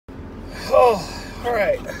Oh, all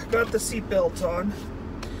right. Got the seatbelt on.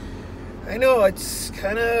 I know it's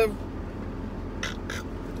kind of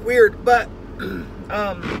weird, but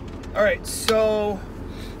all right. So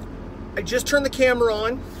I just turned the camera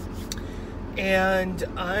on, and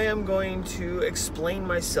I am going to explain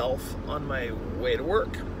myself on my way to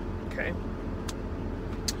work. Okay.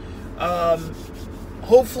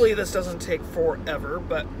 Hopefully this doesn't take forever,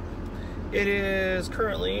 but it is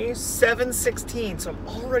currently 7:16, so I'm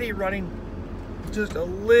already running just a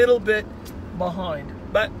little bit behind.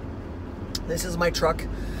 But this is my truck,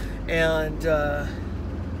 and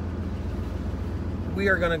we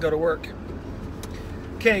are gonna go to work.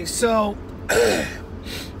 Okay, so I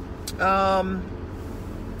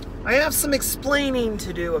have some explaining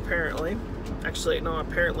to do, apparently. Actually, no,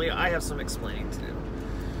 apparently I have some explaining to do.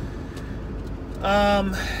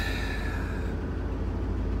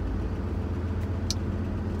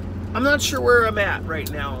 I'm not sure where I'm at right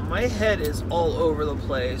now. My head is all over the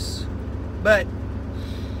place. But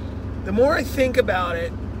the more I think about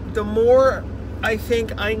it, the more I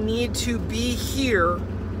think I need to be here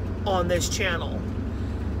on this channel.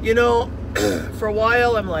 You know, for a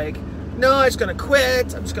while I'm like, no, I'm just gonna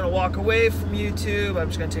quit. I'm just gonna walk away from YouTube. I'm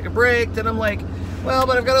just gonna take a break. Then I'm like, well,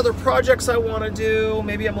 but I've got other projects I want to do.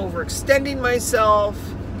 Maybe I'm overextending myself.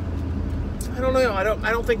 I don't know. I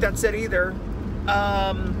don't think that's it either.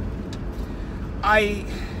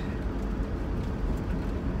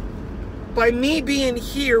 By me being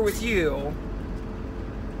here with you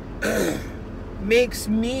makes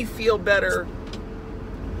me feel better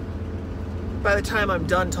by the time I'm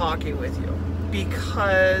done talking with you,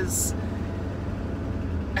 because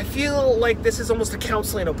I feel like this is almost a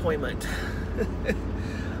counseling appointment.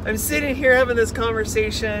 I'm sitting here having this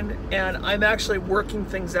conversation, and I'm actually working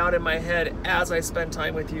things out in my head as I spend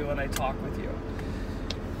time with you and I talk with you.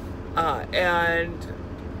 And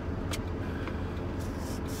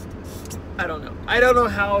I don't know. I don't know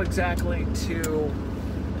how exactly to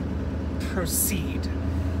proceed.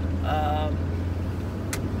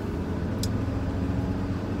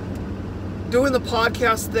 Doing the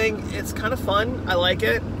podcast thing, it's kind of fun. I like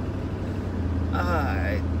it.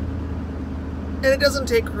 And it doesn't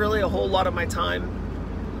take really a whole lot of my time.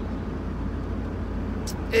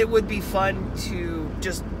 It would be fun to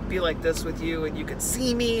just be like this with you, and you can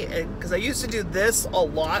see me, because I used to do this a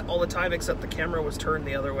lot, all the time, except the camera was turned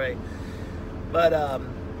the other way. But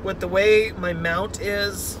with the way my mount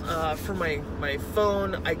is for my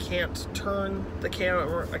phone, I can't turn the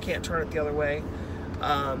camera, I can't turn it the other way,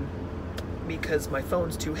 because my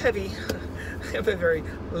phone's too heavy. I have a very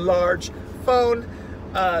large phone.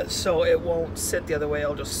 So it won't sit the other way.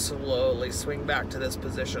 I'll just slowly swing back to this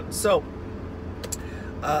position. So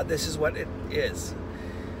this is what it is.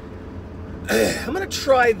 I'm gonna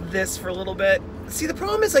try this for a little bit. See, the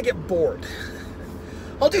problem is I get bored.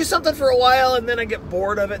 I'll do something for a while and then I get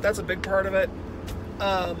bored of it. That's a big part of it.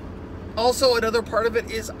 Also, another part of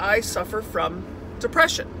it is I suffer from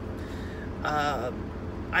depression.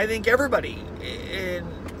 I think everybody in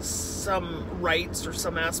some rights or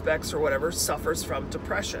some aspects or whatever suffers from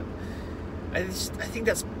depression. I think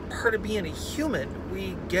that's part of being a human.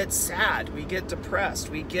 We get sad, we get depressed,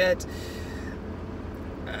 we get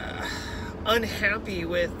unhappy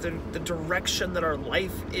with the direction that our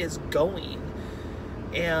life is going,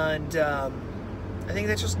 and I think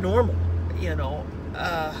that's just normal, you know.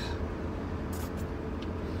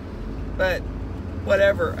 But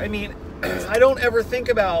whatever. I mean, I don't ever think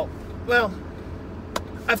about, well,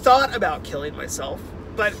 I've thought about killing myself,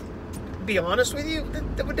 but to be honest with you,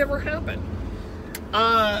 that would never happen.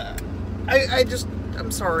 I'm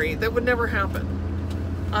sorry, that would never happen.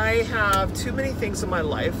 I have too many things in my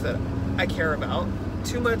life that I care about,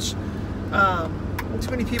 too many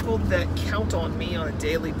people that count on me on a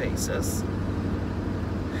daily basis.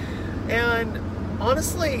 And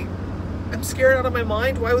honestly, I'm scared out of my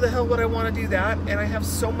mind. Why the hell would I want to do that? And I have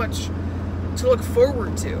so much to look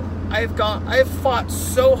forward to. I have fought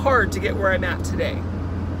so hard to get where I'm at today.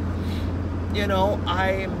 You know,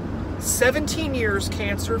 I'm 17 years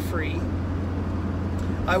cancer-free.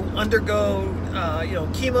 I undergo,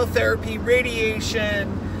 chemotherapy,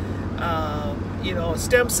 radiation,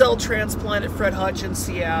 stem cell transplant at Fred Hutch in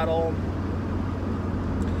Seattle.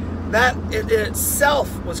 That in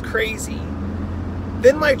itself was crazy.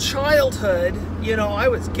 Then my childhood, I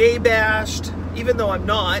was gay bashed, even though I'm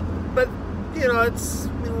not, but it's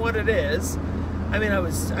what it is. I mean, I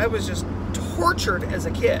was just tortured as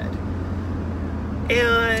a kid.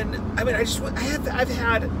 And I mean, I've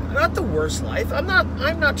had not the worst life. I'm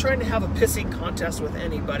not trying to have a pissing contest with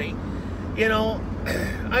anybody. You know,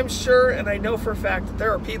 I'm sure, and I know for a fact that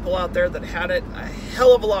there are people out there that had it a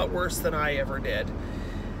hell of a lot worse than I ever did.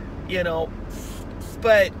 You know,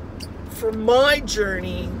 but for my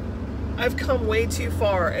journey, I've come way too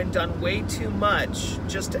far and done way too much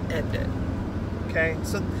just to end it. Okay?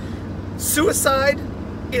 So suicide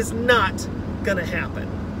is not gonna happen.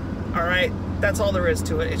 All right? That's all there is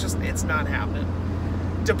to it. It's not happening.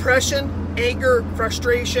 Depression, anger,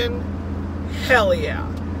 frustration, hell yeah.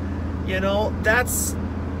 You know, that's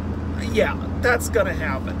gonna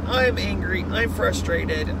happen. I'm angry, I'm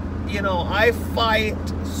frustrated. You know, I fight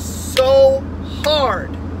so hard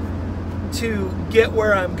to get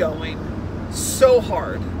where I'm going. So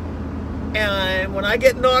hard. And when I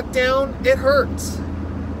get knocked down, it hurts.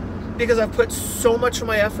 Because I've put so much of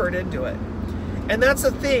my effort into it. And that's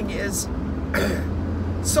the thing is,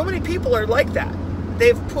 so many people are like that.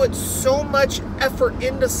 They've put so much effort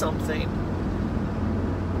into something,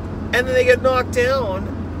 and then they get knocked down,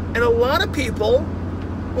 and a lot of people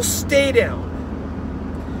will stay down.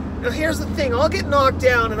 Now here's the thing, I'll get knocked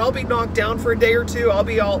down, and I'll be knocked down for a day or two. I'll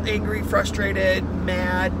be all angry, frustrated,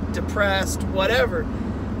 mad, depressed, whatever.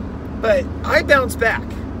 But I bounce back.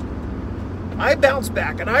 I bounce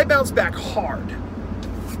back, and I bounce back hard.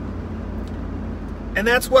 And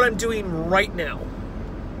that's what I'm doing right now.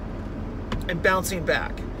 I'm bouncing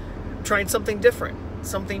back. I'm trying something different,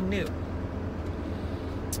 something new.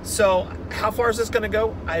 So, how far is this going to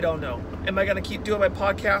go? I don't know. Am I going to keep doing my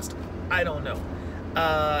podcast? I don't know.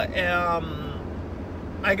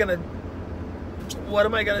 What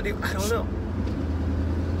am I going to do? I don't know.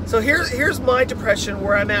 So here's my depression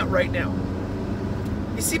where I'm at right now.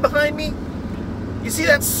 You see behind me? You see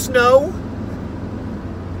that snow?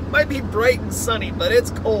 Might be bright and sunny, but it's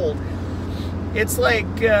cold. It's like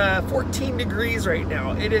 14 degrees right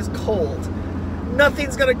now. It is cold.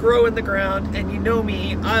 Nothing's gonna grow in the ground, and you know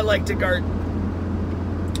me, I like to garden.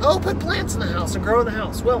 Oh, put plants in the house and grow in the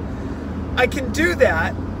house. Well, I can do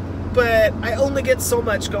that, but I only get so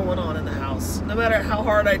much going on in the house. No matter how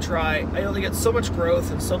hard I try, I only get so much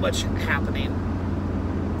growth and so much happening.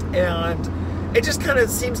 And it just kind of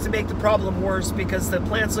seems to make the problem worse because the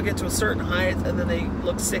plants will get to a certain height and then they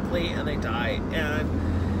look sickly and they die. And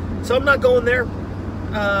so I'm not going there.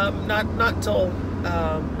 Not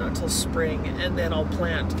until spring, and then I'll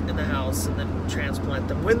plant in the house and then transplant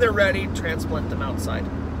them when they're ready. Transplant them outside.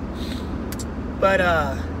 But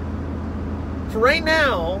for right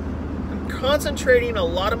now, I'm concentrating a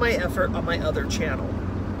lot of my effort on my other channel.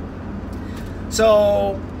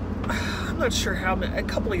 So I'm not sure how many, a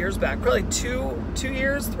couple of years back, probably 3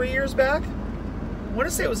 years back. I want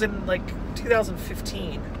to say it was in like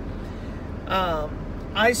 2015.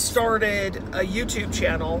 I started a YouTube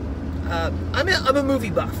channel. I'm a movie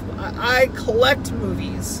buff. I collect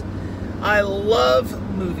movies. I love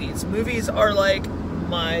movies. Movies are like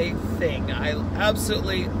my thing. I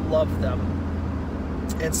absolutely love them.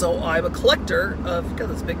 And so I'm a collector of, got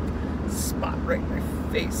this big spot right in my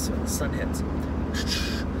face when the sun hits.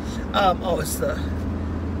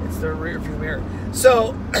 It's the rear view mirror.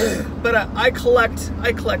 So, but I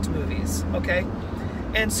collect movies, okay?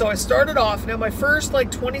 And so I started off, now my first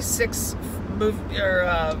like 26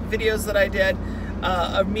 videos that I did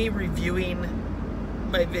of me reviewing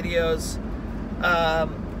my videos,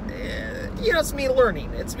 you know, it's me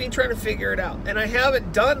learning. It's me trying to figure it out. And I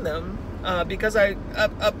haven't done them because I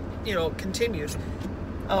continued.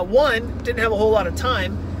 One, didn't have a whole lot of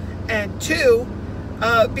time, and two,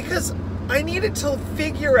 because I needed to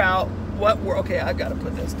figure out what were, okay, I've got to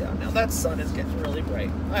put this down now. That sun is getting really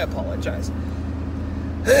bright. I apologize.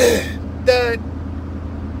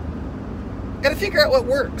 Gotta figure out what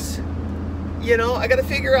works. You know, I gotta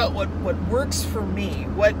figure out what works for me,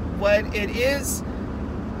 what it is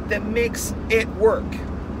that makes it work.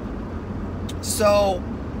 So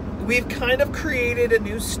we've kind of created a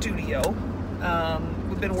new studio.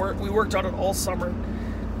 We worked on it all summer,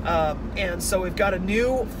 and so we've got a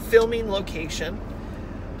new filming location.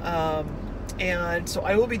 And so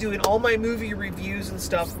I will be doing all my movie reviews and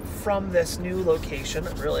stuff from this new location.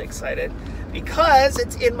 I'm really excited because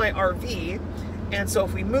it's in my RV. And so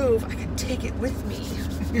if we move, I can take it with me.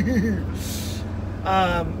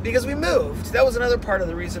 Because we moved. That was another part of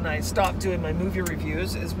the reason I stopped doing my movie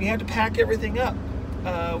reviews, is we had to pack everything up.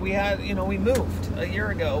 We moved. A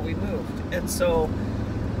year ago, we moved. And so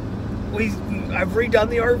I've redone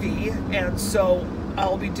the RV, and so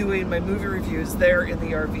I'll be doing my movie reviews there in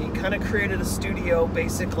the RV. Kind of created a studio,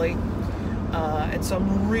 basically. And so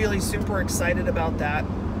I'm really super excited about that.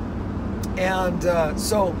 And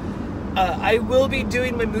I will be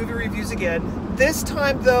doing my movie reviews again. This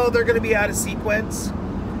time, though, they're going to be out of sequence.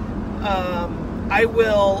 I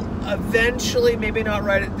will eventually, maybe not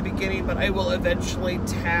right at the beginning, but I will eventually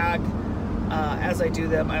tag, as I do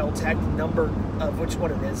them, I will tag the number of which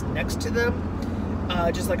one it is next to them,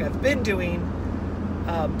 just like I've been doing.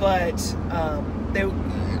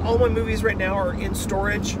 All my movies right now are in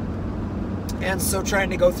storage, and so trying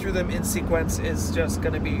to go through them in sequence is just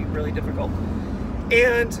going to be really difficult.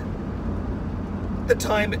 And the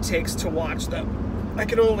time it takes to watch them. I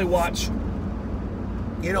can only watch,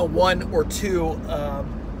 you know, 1 or 2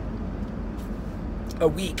 a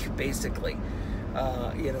week, basically.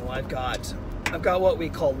 You know, I've got what we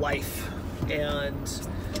call life, and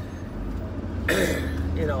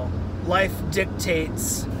you know, life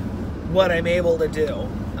dictates what I'm able to do.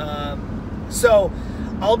 So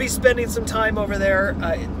I'll be spending some time over there.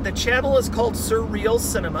 The channel is called Surreal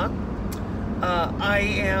Cinema. I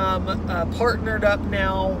am partnered up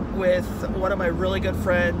now with one of my really good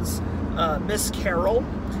friends, Miss Carol.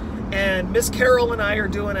 And Miss Carol and I are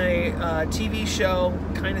doing a TV show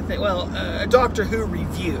kind of thing, well, a Doctor Who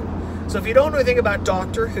review. So if you don't know anything about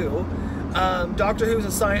Doctor Who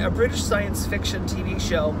is a British science fiction TV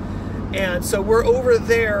show. And so we're over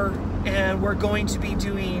there, and we're going to be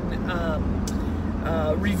doing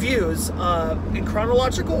reviews in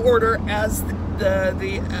chronological order as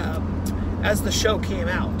the show came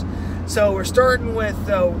out. So we're starting with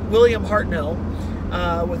William Hartnell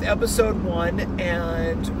with episode 1,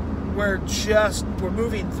 and we're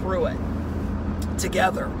moving through it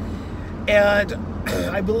together. And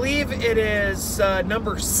I believe it is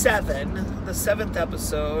number 7, the 7th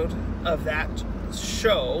episode of that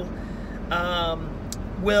show.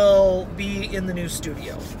 Will be in the new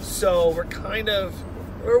studio. So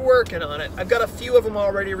we're working on it. I've got a few of them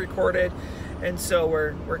already recorded, and so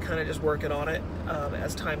we're kind of just working on it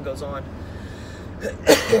as time goes on.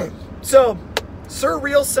 So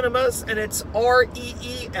Surreal Cinemas, and it's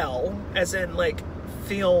REEL, as in like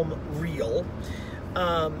film reel.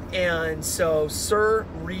 And so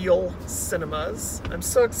Surreal Cinemas. I'm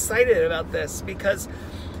so excited about this because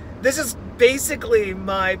this is basically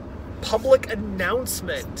my public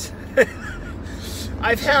announcement.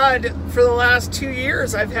 I've had, for the last 2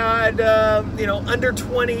 years, I've had, you know, under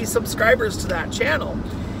 20 subscribers to that channel.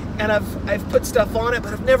 And I've put stuff on it,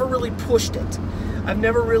 but I've never really pushed it. I've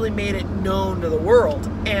never really made it known to the world.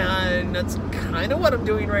 And that's kind of what I'm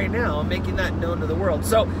doing right now. I'm making that known to the world.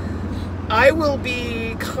 So I will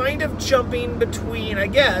be kind of jumping between, I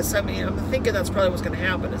guess, I mean, I'm thinking that's probably what's going to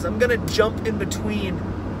happen, is I'm going to jump in between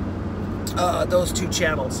those 2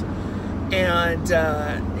 channels. And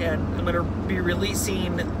I'm going to be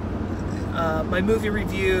releasing my movie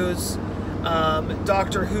reviews,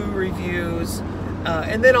 Doctor Who reviews,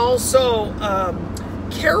 and then also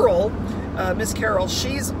Carol, Miss Carol,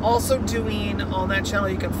 she's also doing on that channel.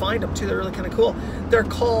 You can find them too. They're really kind of cool. They're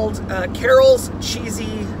called Carol's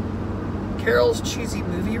Cheesy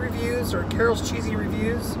Movie Reviews, or Carol's Cheesy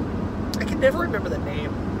Reviews. I can never remember the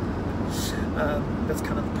name. That's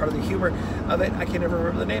kind of part of the humor of it. I can never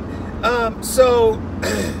remember the name. So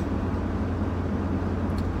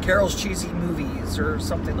Carol's Cheesy Movies or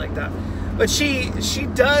something like that. But she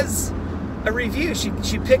does a review. She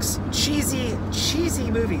picks cheesy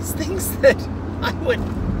movies, things that I would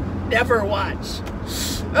never watch.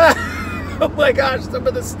 Oh my gosh, some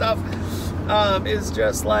of the stuff is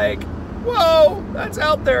just like, whoa, that's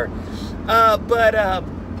out there.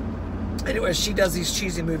 Anyway, she does these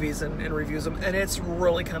cheesy movies and reviews them, and it's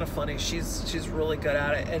really kind of funny. She's really good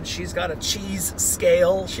at it, and she's got a cheese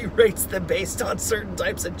scale. She rates them based on certain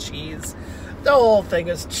types of cheese. The whole thing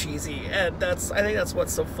is cheesy, and I think that's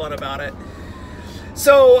what's so fun about it.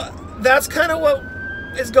 So that's kind of what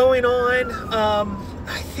is going on.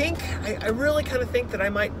 I really kind of think that I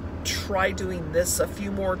might try doing this a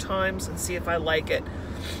few more times and see if I like it.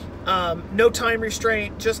 No time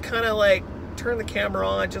restraint, just kind of like turn the camera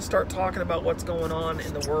on, just start talking about what's going on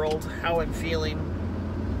in the world, how I'm feeling,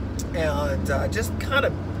 and just kind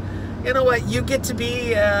of, you know what, you'll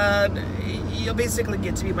basically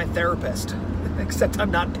get to be my therapist, except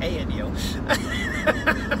I'm not paying you.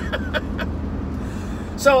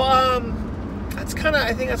 So that's kind of,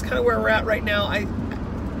 I think that's kind of where we're at right now. I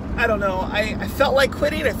don't know, I felt like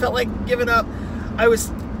quitting, I felt like giving up. I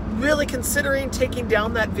was really considering taking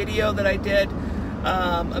down that video that I did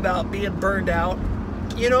about being burned out.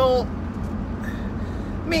 You know,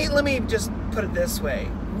 let me just put it this way.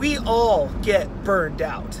 We all get burned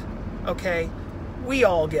out, okay? We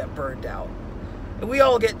all get burned out. And we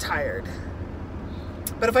all get tired.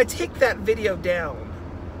 But if I take that video down,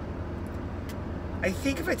 I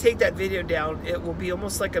think if I take that video down, it will be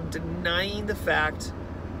almost like I'm denying the fact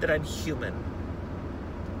that I'm human.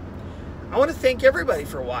 I want to thank everybody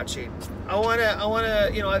for watching. I want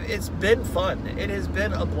to, you know, it's been fun. It has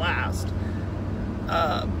been a blast.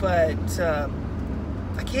 But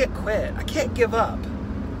I can't quit. I can't give up.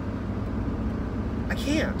 I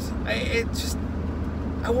can't.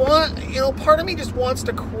 I want, you know, part of me just wants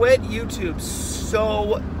to quit YouTube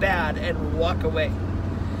so bad and walk away.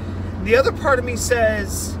 The other part of me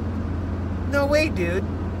says, no way, dude.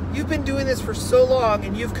 You've been doing this for so long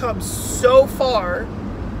and you've come so far.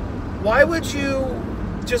 Why would you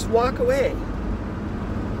just walk away?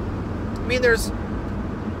 I mean,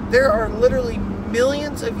 there are literally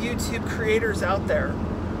millions of YouTube creators out there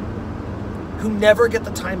who never get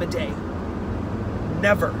the time of day.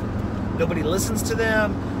 Never. Nobody listens to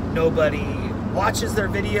them. Nobody watches their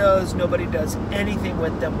videos. Nobody does anything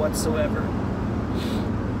with them whatsoever.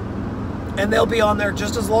 And they'll be on there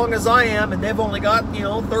just as long as I am, and they've only got, you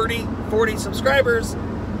know, 30, 40 subscribers,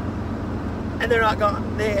 and they're not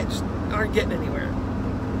gone. They just aren't getting anywhere.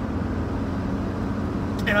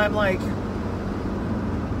 And I'm like,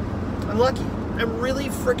 I'm lucky. I'm really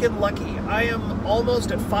freaking lucky. I am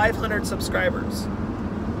almost at 500 subscribers.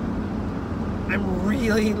 I'm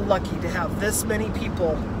really lucky to have this many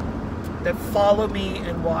people that follow me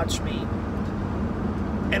and watch me.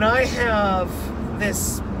 And I have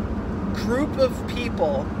this group of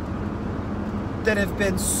people that have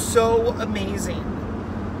been so amazing.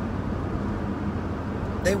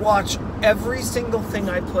 They watch every single thing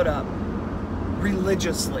I put up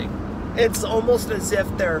religiously. It's almost as if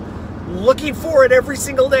they're looking for it every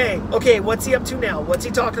single day. Okay, what's he up to now? What's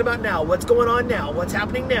he talking about now? What's going on now? What's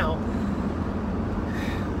happening now?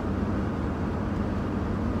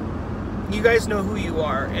 You guys know who you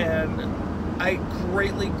are, and I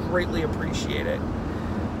greatly, greatly appreciate it.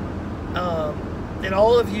 And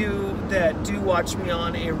all of you that do watch me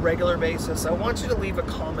on a regular basis, I want you to leave a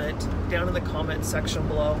comment down in the comment section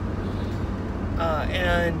below.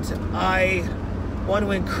 And I want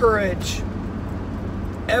to encourage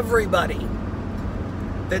everybody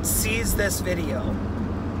that sees this video,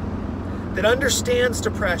 that understands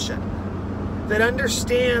depression, that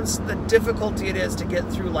understands the difficulty it is to get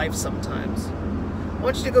through life sometimes. I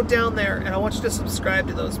want you to go down there and I want you to subscribe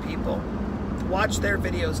to those people. Watch their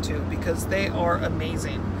videos too, because they are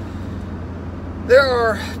amazing. There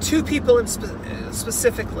are two people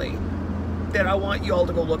specifically that I want you all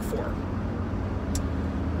to go look for.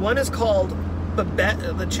 One is called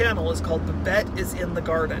Babette. The channel is called Babette is in the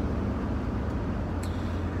Garden.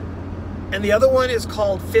 And the other one is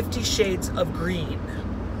called 50 Shades of Green.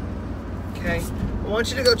 Okay? I want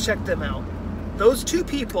you to go check them out. Those two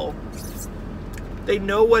people, they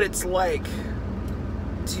know what it's like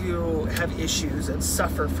to have issues and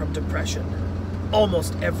suffer from depression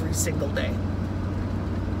almost every single day.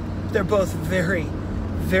 They're both very,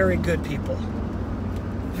 very good people.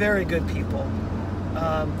 Very good people.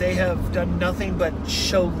 They have done nothing but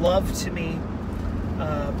show love to me.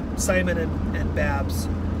 Simon and Babs,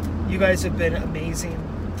 you guys have been amazing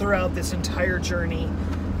throughout this entire journey.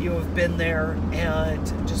 You have been there and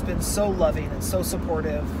just been so loving and so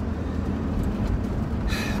supportive.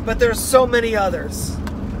 But there's so many others.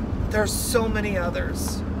 There's so many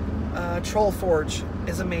others. Troll Forge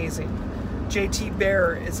is amazing. JT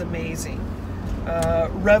Bear is amazing.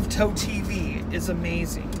 RevTo TV is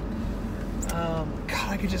amazing. God,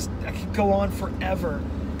 I could go on forever.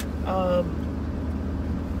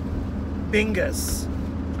 Bingus,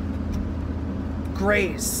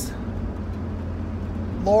 Grace,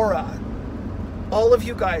 Laura, all of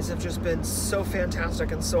you guys have just been so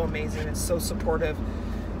fantastic and so amazing and so supportive.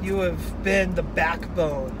 You have been the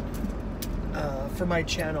backbone for my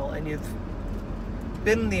channel, and you've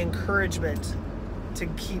been the encouragement to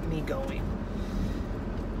keep me going.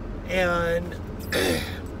 And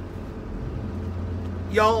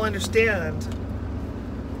y'all understand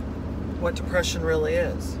what depression really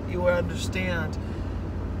is. You understand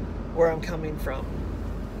where I'm coming from.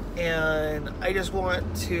 And I just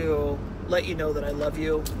want to let you know that I love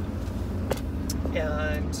you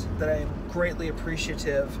and that I am greatly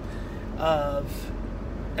appreciative of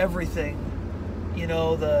everything. You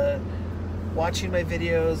know, the watching my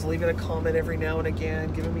videos, leaving a comment every now and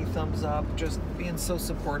again, giving me thumbs up, just being so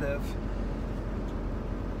supportive.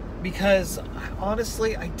 Because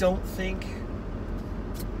honestly, I don't think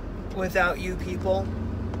without you people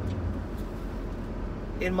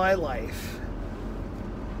in my life,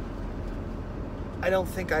 I don't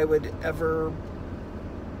think I would ever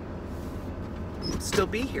still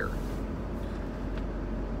be here.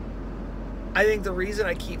 I think the reason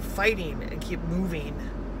I keep fighting and keep moving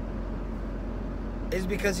is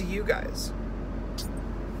because of you guys.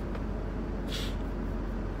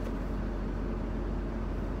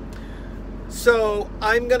 So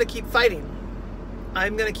I'm going to keep fighting.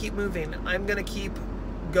 I'm going to keep moving. I'm going to keep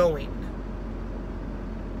going.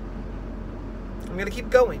 I'm going to keep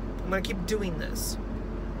going. I'm going to keep doing this.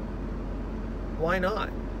 Why not?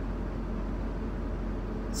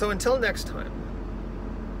 So until next time,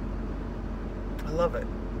 I love it.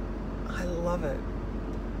 I love it.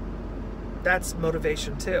 That's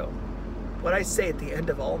motivation too. What I say at the end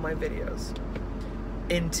of all my videos.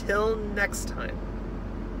 Until next time,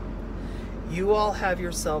 you all have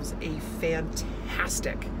yourselves a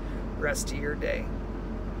fantastic rest of your day.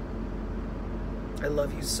 I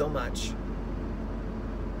love you so much.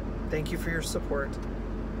 Thank you for your support.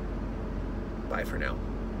 Bye for now.